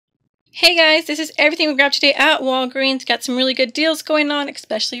Hey guys, this is everything we grabbed today at Walgreens. Got some really good deals going on,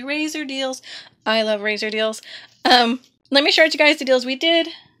 especially razor deals. I love razor deals. Let me share with you guys the deals we did.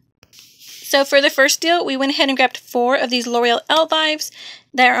 So for the first deal, we went ahead and grabbed 4 of these L'Oreal Elvives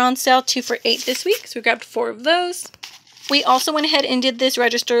that are on sale 2 for $8 this week. So we grabbed 4 of those. We also went ahead and did this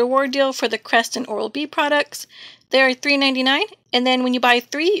register reward deal for the Crest and Oral-B products. They are $3.99, and then when you buy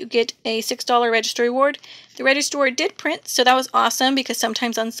 3, you get a $6 register reward. The register reward did print, so that was awesome because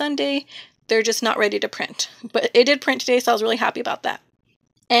sometimes on Sunday, they're just not ready to print. But it did print today, so I was really happy about that.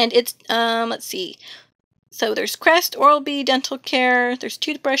 And it's, let's see. So there's Crest, Oral-B, dental care, there's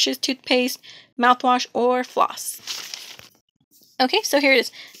toothbrushes, toothpaste, mouthwash, or floss. Okay, so here it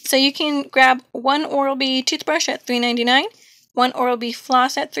is. So you can grab 1 Oral-B toothbrush at $3.99, 1 Oral-B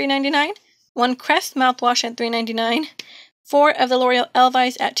floss at $3.99, 1 Crest mouthwash at $3.99, 4 of the L'Oreal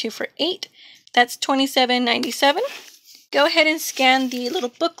Elvives at 2 for $8. That's $27.97. Go ahead and scan the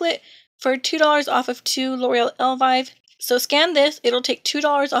little booklet for $2 off of 2 L'Oreal Elvive. So scan this. It'll take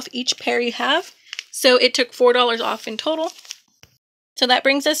 $2 off each pair you have. So it took $4 off in total. So that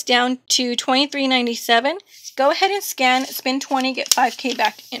brings us down to $23.97. Go ahead and scan, spend 20, get 5K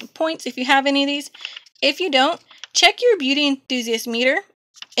back in points if you have any of these. If you don't, check your beauty enthusiast meter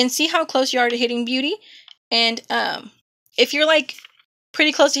and see how close you are to hitting beauty. And if you're like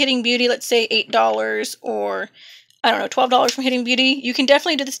pretty close to hitting beauty, let's say $8 or I don't know, $12 from hitting beauty, you can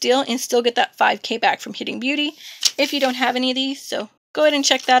definitely do this deal and still get that 5K back from hitting beauty if you don't have any of these. So go ahead and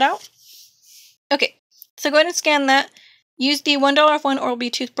check that out. Okay, so go ahead and scan that. Use the $1 off 1 Oral-B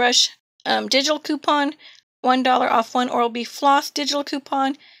toothbrush digital coupon, $1 off 1 Oral-B floss digital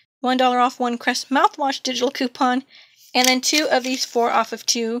coupon, $1 off 1 Crest mouthwash digital coupon, and then 2 of these 4 off of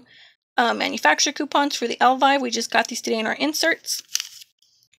 2 manufacturer coupons for the Elvive. We just got these today in our inserts.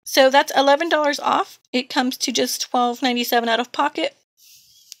 So that's $11 off. It comes to just $12.97 out of pocket.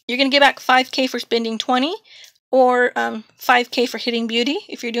 You're going to get back 5K for spending 20 or 5K for hitting beauty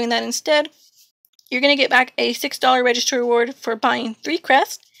if you're doing that instead. You're going to get back a $6 register reward for buying 3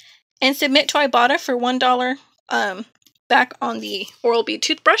 Crest and submit to Ibotta for $1 back on the Oral-B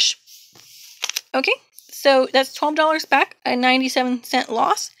toothbrush. Okay, so that's $12 back, a 97-cent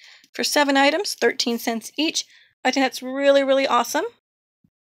loss for 7 items, 13 cents each. I think that's really, really awesome.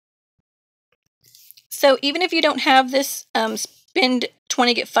 So even if you don't have this spend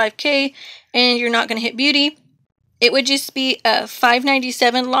 20, get 5K, and you're not going to hit beauty, it would just be a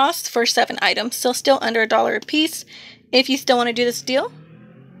 $5.97 loss for 7 items. So still under $1 a piece if you still want to do this deal.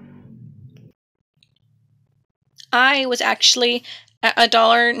 I was actually at a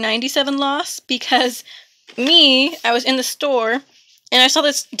 $1.97 loss because I was in the store and I saw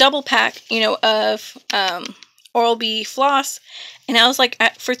this double pack, of Oral-B floss, and I was like,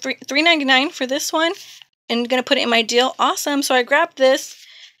 for $3.99 for this one, and gonna put it in my deal. Awesome! So I grabbed this,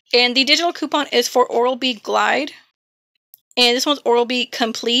 and the digital coupon is for Oral-B Glide, and this one's Oral-B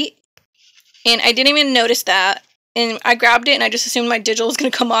Complete, and I didn't even notice that, and I grabbed it, and I just assumed my digital was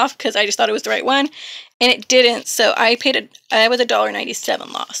gonna come off because I just thought it was the right one, and it didn't. So I was a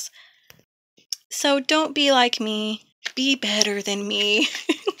 $1.97 loss. So don't be like me. Be better than me.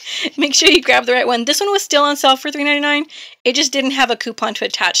 Make sure you grab the right one. This one was still on sale for $3.99. It just didn't have a coupon to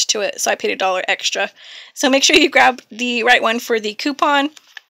attach to it, so I paid $1 extra. So make sure you grab the right one for the coupon,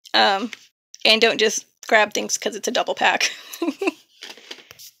 and don't just grab things because it's a double pack.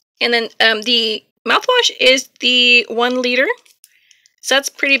 And then the mouthwash is the 1 liter. So that's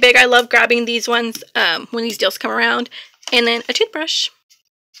pretty big. I love grabbing these ones when these deals come around. And then a toothbrush.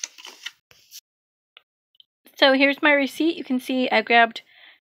 So here's my receipt. You can see I grabbed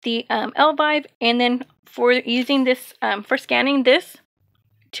the Elvive, and then for using this, for scanning this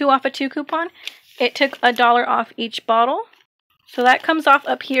 2 off of 2 coupon, it took $1 off each bottle. So that comes off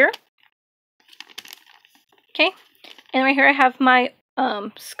up here. Okay, and right here I have my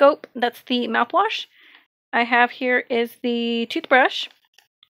scope. That's the mouthwash. I have here is the toothbrush,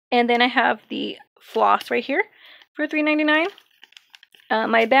 and then I have the floss right here for $3.99.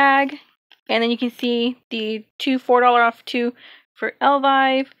 My bag. And then you can see the $4 off 2 for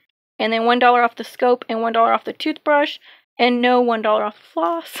Elvive, and then $1 off the scope and $1 off the toothbrush, and no $1 off the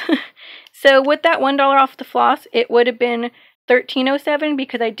floss. So with that $1 off the floss, it would have been $13.07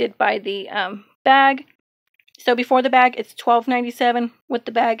 because I did buy the bag. So before the bag, it's $12.97. With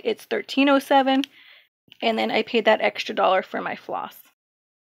the bag, it's $13.07, and then I paid that extra $1 for my floss,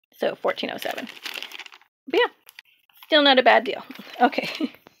 so $14.07. But yeah, still not a bad deal.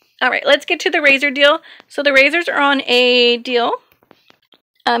 Okay. Alright, let's get to the razor deal. So the razors are on a deal.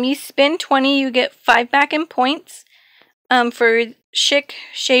 You spend 20, you get 5 back in points for Chic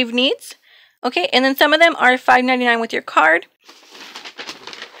Shave Needs. Okay, and then some of them are $5.99 with your card.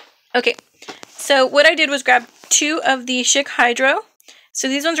 Okay, so what I did was grab 2 of the Schick Hydro. So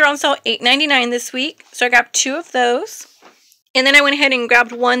these ones are on sale $8.99 this week. So I grabbed 2 of those. And then I went ahead and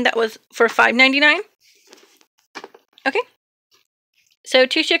grabbed one that was for $5.99. Okay. So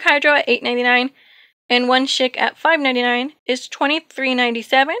 2 Schick Hydro at $8.99 and 1 Schick at $5.99 is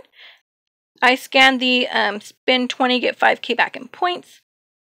 $23.97. I scanned the spend 20, get 5K back in points.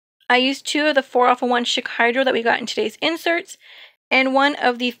 I used 2 of the 4 off of 1 Schick Hydro that we got in today's inserts. And 1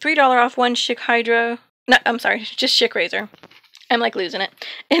 of the $3 off 1 Schick Hydro. No, I'm sorry, just Schick Razor. I'm like losing it.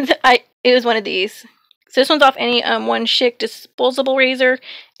 It was one of these. So this one's off any 1 Schick disposable razor,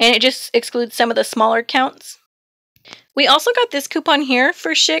 and it just excludes some of the smaller counts. We also got this coupon here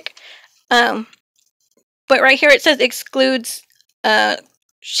for Schick, but right here it says excludes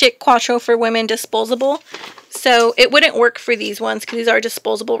Schick Quattro for women disposable. So it wouldn't work for these ones because these are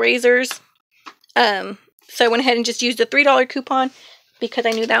disposable razors. So I went ahead and just used a $3 coupon because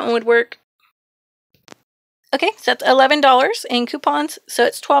I knew that one would work. Okay, so that's $11 in coupons, so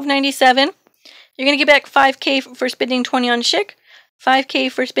it's $12.97. You're going to get back 5K for spending 20 on Schick, 5K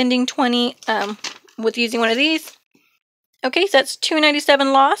for spending 20 with using one of these. Okay, so that's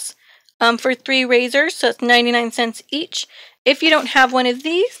 $2.97 loss for 3 razors, so it's 99 cents each. If you don't have one of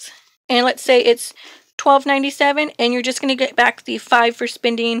these, and let's say it's $12.97, and you're just going to get back the 5 for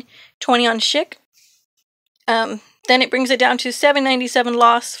spending 20 on Schick, then it brings it down to $7.97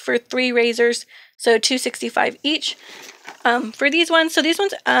 loss for 3 razors, so $2.65 each. For these ones, so these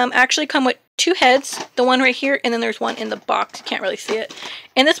ones actually come with 2 heads, the one right here, and then there's one in the box. You can't really see it.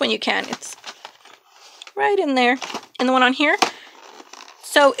 And this one you can. It's right in there. And the one on here.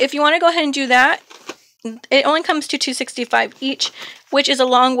 So if you want to go ahead and do that, it only comes to $2.65 each, which is a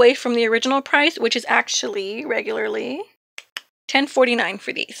long way from the original price, which is actually regularly $10.49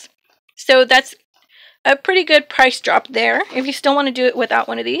 for these. So that's a pretty good price drop there if you still want to do it without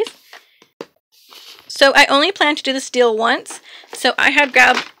one of these. So I only plan to do this deal once. So I had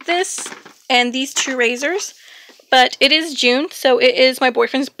grabbed this and these 2 razors, but it is June, so it is my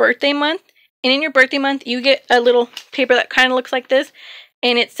boyfriend's birthday month. And in your birthday month, you get a little paper that kind of looks like this,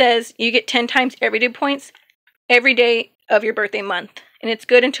 and it says you get 10 times everyday points every day of your birthday month. And it's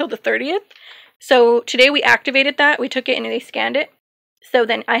good until the 30th. So today we activated that. We took it and they scanned it. So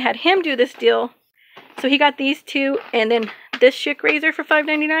then I had him do this deal. So he got these 2 and then this Schick razor for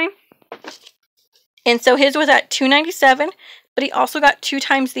 $5.99. And so his was at $2.97, but he also got 2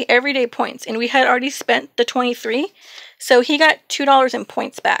 times the everyday points, and we had already spent the 23, so he got $2 in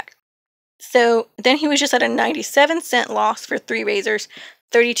points back. So then he was just at a 97-cent loss for 3 razors,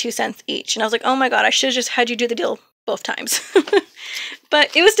 32 cents each. And I was like, oh my god, I should have just had you do the deal both times.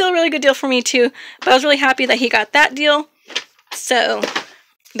 But it was still a really good deal for me too, but I was really happy that he got that deal. So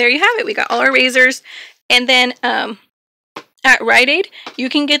there you have it. We got all our razors. And then at Rite Aid, you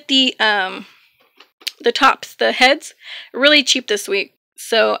can get the tops, the heads, really cheap this week.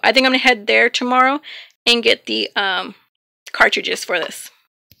 So I think I'm going to head there tomorrow and get the cartridges for this.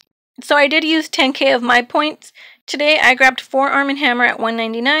 So I did use 10K of my points. Today I grabbed 4 Arm & Hammer at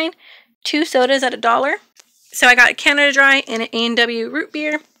 $1.99, 2 sodas at $1. So I got Canada Dry and an A&W root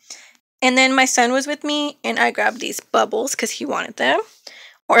beer. And then my son was with me and I grabbed these bubbles because he wanted them.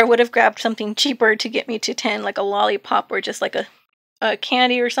 Or I would have grabbed something cheaper to get me to 10, like a lollipop or just like a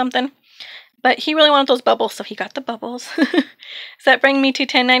candy or something. But he really wanted those bubbles, so he got the bubbles. So that brings me to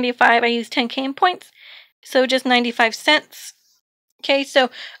 $10.95. I used 10K in points, so just 95 cents. Okay, so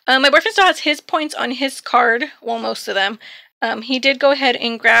my boyfriend still has his points on his card. Well, most of them. He did go ahead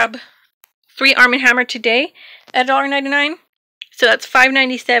and grab 3 Arm & Hammer today at $1.99. So that's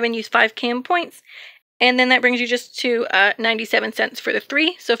 $5.97. Use 5K in points. And then that brings you just to 97 cents for the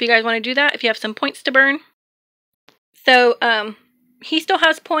 3. So if you guys want to do that, if you have some points to burn. So he still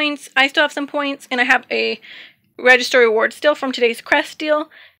has points. I still have some points. And I have a register reward still from today's Crest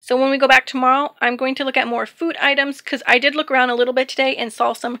deal. So when we go back tomorrow, I'm going to look at more food items because I did look around a little bit today and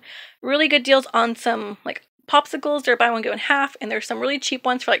saw some really good deals on some like popsicles. They're buy one, get one half. And there's some really cheap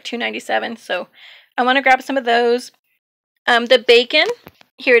ones for like $2.97. So I want to grab some of those. The bacon,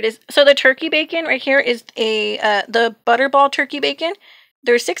 here it is. So the turkey bacon right here is the Butterball turkey bacon.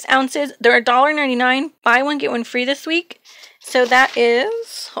 There's 6 ounces. They're $1.99. Buy one, get one free this week. So that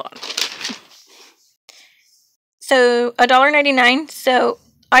is, hold on. So $1.99. So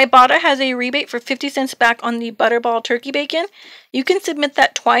Ibotta has a rebate for 50 cents back on the Butterball turkey bacon. You can submit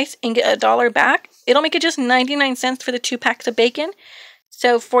that twice and get $1 back. It'll make it just 99 cents for the 2 packs of bacon.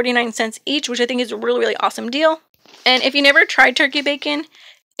 So 49 cents each, which I think is a really, really awesome deal. And if you never tried turkey bacon,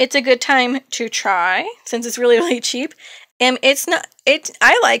 it's a good time to try since it's really, really cheap. And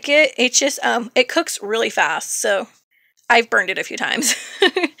I like it. It's just, it cooks really fast. So I've burned it a few times.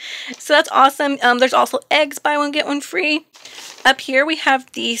 So that's awesome. There's also eggs, buy one, get one free. Up here we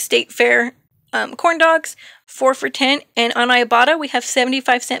have the State Fair corn dogs, 4 for $10. And on Ibotta, we have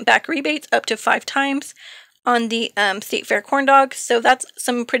 75-cent back rebates up to 5 times on the State Fair corn dogs. So that's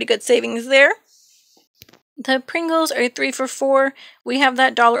some pretty good savings there. The Pringles are 3 for $4. We have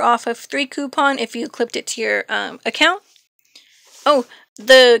that $1 off of 3 coupon if you clipped it to your account. Oh,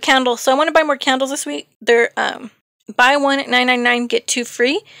 the candles. So I want to buy more candles this week. They're buy one at $9.99, get 2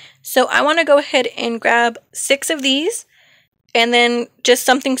 free. So I want to go ahead and grab 6 of these and then just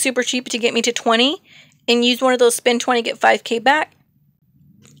something super cheap to get me to 20 and use one of those spend 20, get 5K back.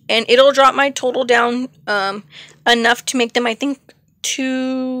 And it'll drop my total down enough to make them, I think,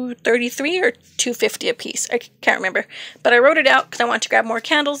 $2.33 or $2.50 a piece. I can't remember. But I wrote it out because I want to grab more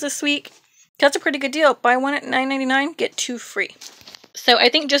candles this week. That's a pretty good deal. Buy one at $9.99, get 2 free. So I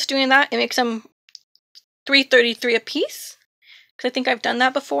think just doing that, it makes them $3.33 a piece. Because I think I've done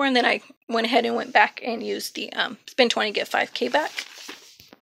that before. And then I went ahead and went back and used the spend 20, get 5K back.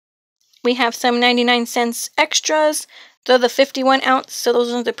 We have some 99-cent extras. They're the 51 ounce. So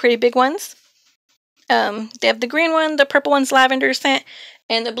those are the pretty big ones. They have the green one, the purple one's lavender scent,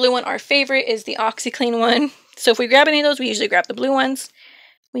 and the blue one, our favorite, is the OxyClean one. So if we grab any of those, we usually grab the blue ones.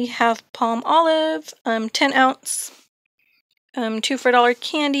 We have palm olive, 10 ounce, 2 for $1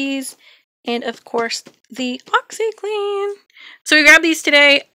 candies, and of course the OxyClean. So we grabbed these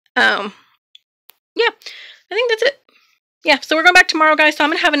today. Yeah, I think that's it. Yeah, so we're going back tomorrow, guys. So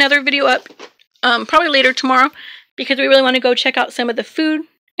I'm gonna have another video up, probably later tomorrow, because we really want to go check out some of the food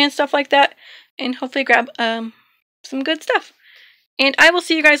and stuff like that. And hopefully grab some good stuff. And I will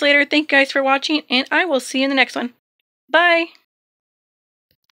see you guys later. Thank you guys for watching. And I will see you in the next one. Bye.